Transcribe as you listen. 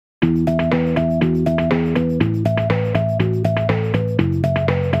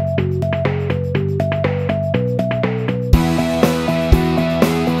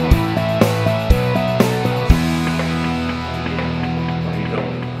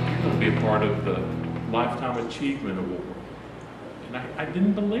a part of the Lifetime Achievement Award. And I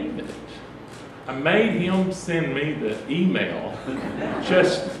didn't believe it. I made him send me the email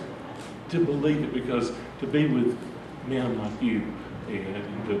just to believe it, because to be with men like you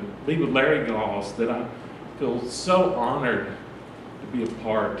and to be with Larry Goss, that I feel so honored to be a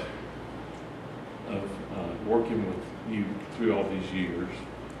part of working with you through all these years.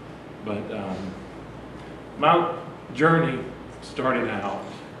 But my journey started out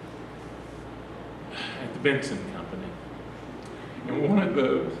at the Benson Company. And one of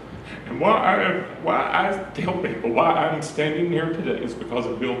those, and why I tell people why I'm standing here today is because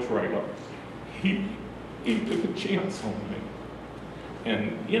of Bill Traylor. He took a chance on me.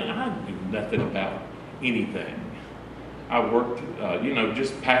 And, you know, I knew nothing about anything. I worked,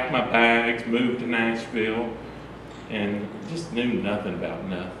 just packed my bags, moved to Nashville, and just knew nothing about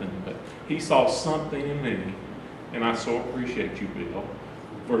nothing. But he saw something in me, and I so appreciate you, Bill,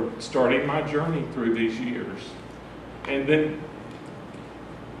 for starting my journey through these years. And then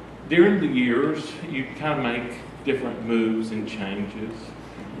during the years, you kind of make different moves and changes.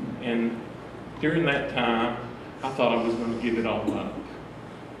 And during that time, I thought I was going to give it all up.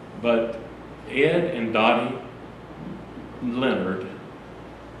 But Ed and Dottie Leonard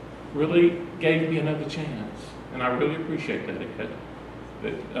really gave me another chance. And I really appreciate that, Ed,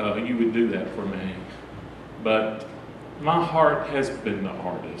 that you would do that for me. But my heart has been the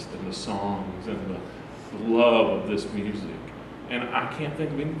artist and the songs and the love of this music. And I can't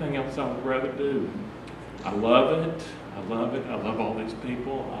think of anything else I would rather do. I love it. I love it. I love all these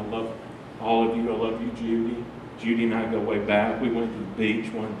people. I love all of you. I love you, Judy. Judy and I go way back. We went to the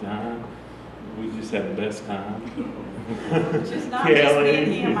beach one time. We just had the best time. Just not Kelly. just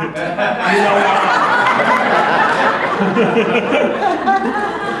me and him. You know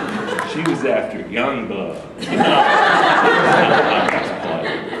what? She was after young blood.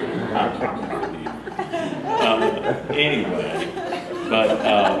 Anyway, but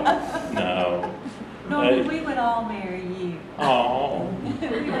no. No, we would all marry you. Oh.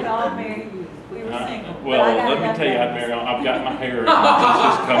 We would all marry you. We were single. Well, let me tell you, I've got my hair,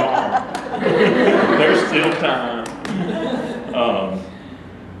 just come on. There's still time.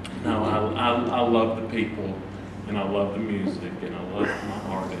 No, I love the people, and I love the music, and I love my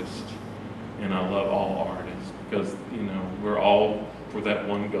artists, and I love all artists, because, you know, we're all for that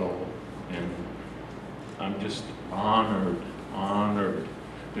one goal, and I'm just honored.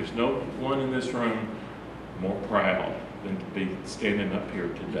 There's no one in this room more proud than to be standing up here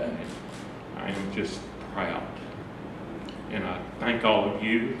today. I am just proud. And I thank all of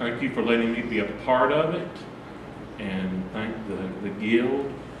you. Thank you for letting me be a part of it. And thank the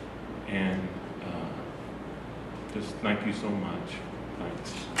Guild. And just thank you so much.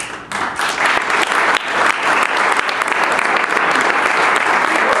 Thanks.